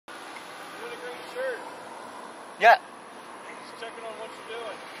shirt. Yeah. Just checking on what you're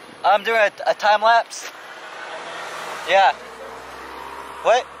doing. I'm doing a time lapse. Yeah.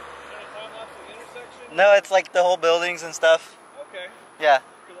 What? Is that a time lapse of the intersection? No, it's like the whole buildings and stuff. Okay. Yeah.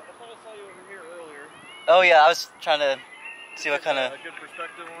 Because I thought I saw you over here earlier. Oh yeah, I was trying to see what kind of. A good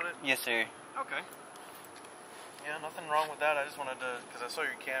perspective on it? Yes, sir. Okay. Yeah, nothing wrong with that. I just wanted to, because I saw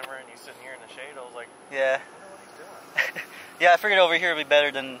your camera and you sitting here in the shade, I was like, Yeah. I wonder what he's doing. Yeah, I figured over here would be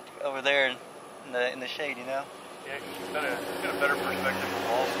better than over there in the shade, you know? Yeah, he's got a better perspective of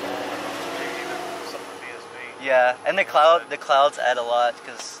wall school and maybe even some of the BSB. Yeah, and the clouds add a lot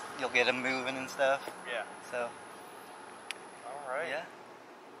because you'll get them moving and stuff. Yeah. So. Alright. Yeah.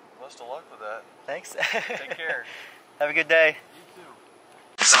 Best of luck with that. Thanks. Take care. Have a good day. You too.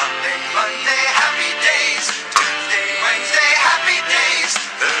 Sunday, Monday, happy days. Tuesday, Wednesday, happy days.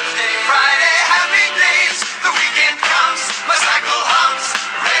 Thursday, Friday, happy days. The weekend comes, my cycle hums,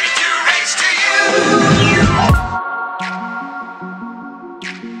 ready to race to you.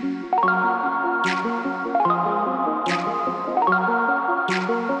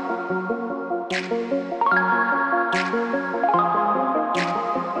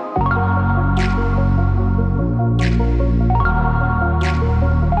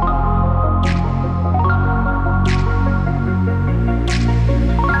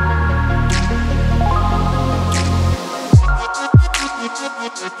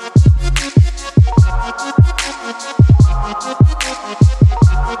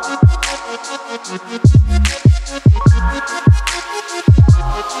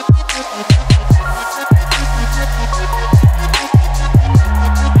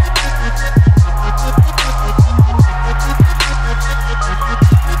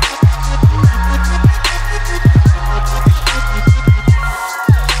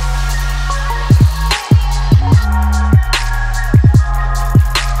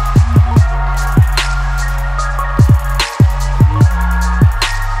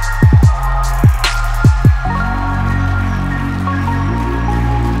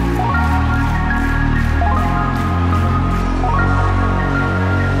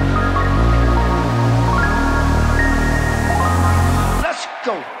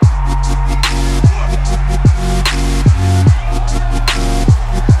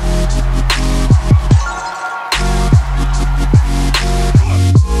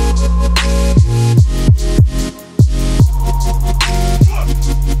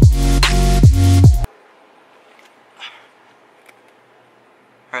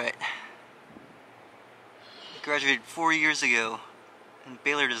 Alright. I graduated 4 years ago, and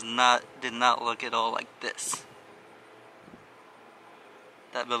Baylor did not look at all like this.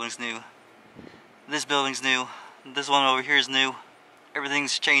 That building's new. This building's new. This one over here is new.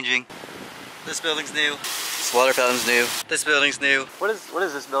 Everything's changing. This building's new. This water fountain's new. This building's new. What is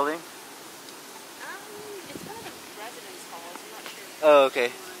this building? It's one of the residence halls. I'm not sure. Oh, okay.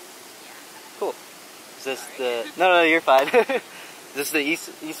 Yeah. Cool. Is this the... No, you're fine. Is this the east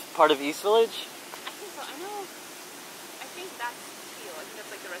part of East Village? I think so. I think that's Teal. I think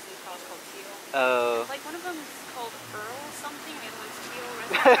that's like the residence hall is called Teal. Oh. Like one of them is called Earl something, and the other one's Teal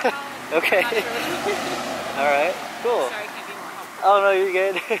residence hall. Okay. I'm not sure. Alright, cool. Sorry, I can't be more helpful. Oh no, you're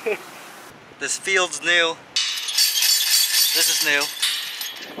good. This field's new. This is new.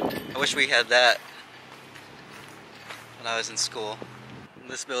 I wish we had that when I was in school.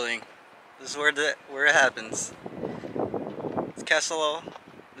 This building. This is where it happens. It's Castle.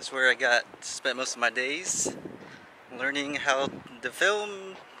 This is where I spent most of my days learning how to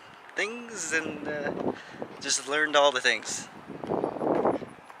film things and just learned all the things.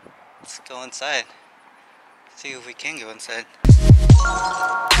 Let's go inside. See if we can go inside.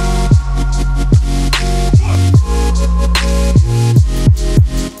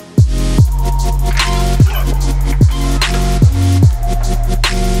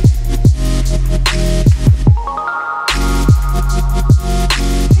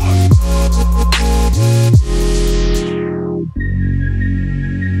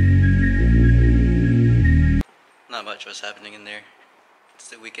 Not much was happening in there. It's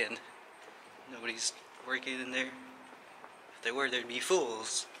the weekend. Nobody's working in there. If they were, there'd be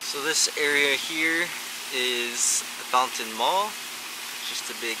fools. So this area here is the Fountain Mall. Just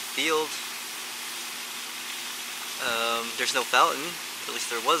a big field. There's no fountain. At least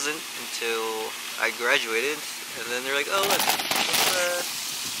there wasn't until I graduated. And then they're like, oh look,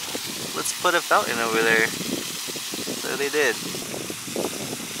 let's put a fountain over there. So they did.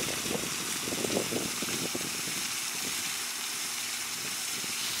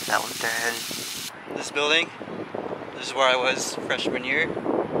 Fountain. This building, this is where I was freshman year,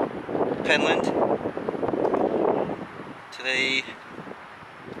 Penland. Today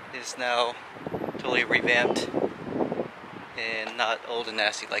is now totally revamped and not old and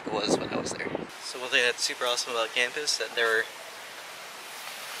nasty like it was when I was there. So one thing that's super awesome about campus that there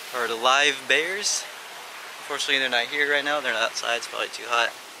are the live bears. Unfortunately, they're not here right now. They're not outside. It's probably too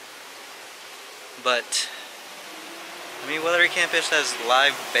hot. But I mean, what other campus has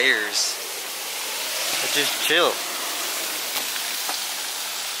live bears that just chill?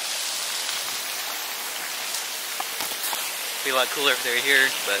 Be a lot cooler if they're here,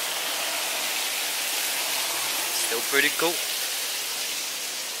 but still pretty cool.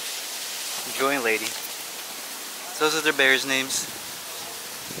 Enjoying, lady. So those are their bears' names.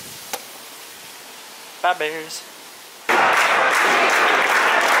 Bye, bears.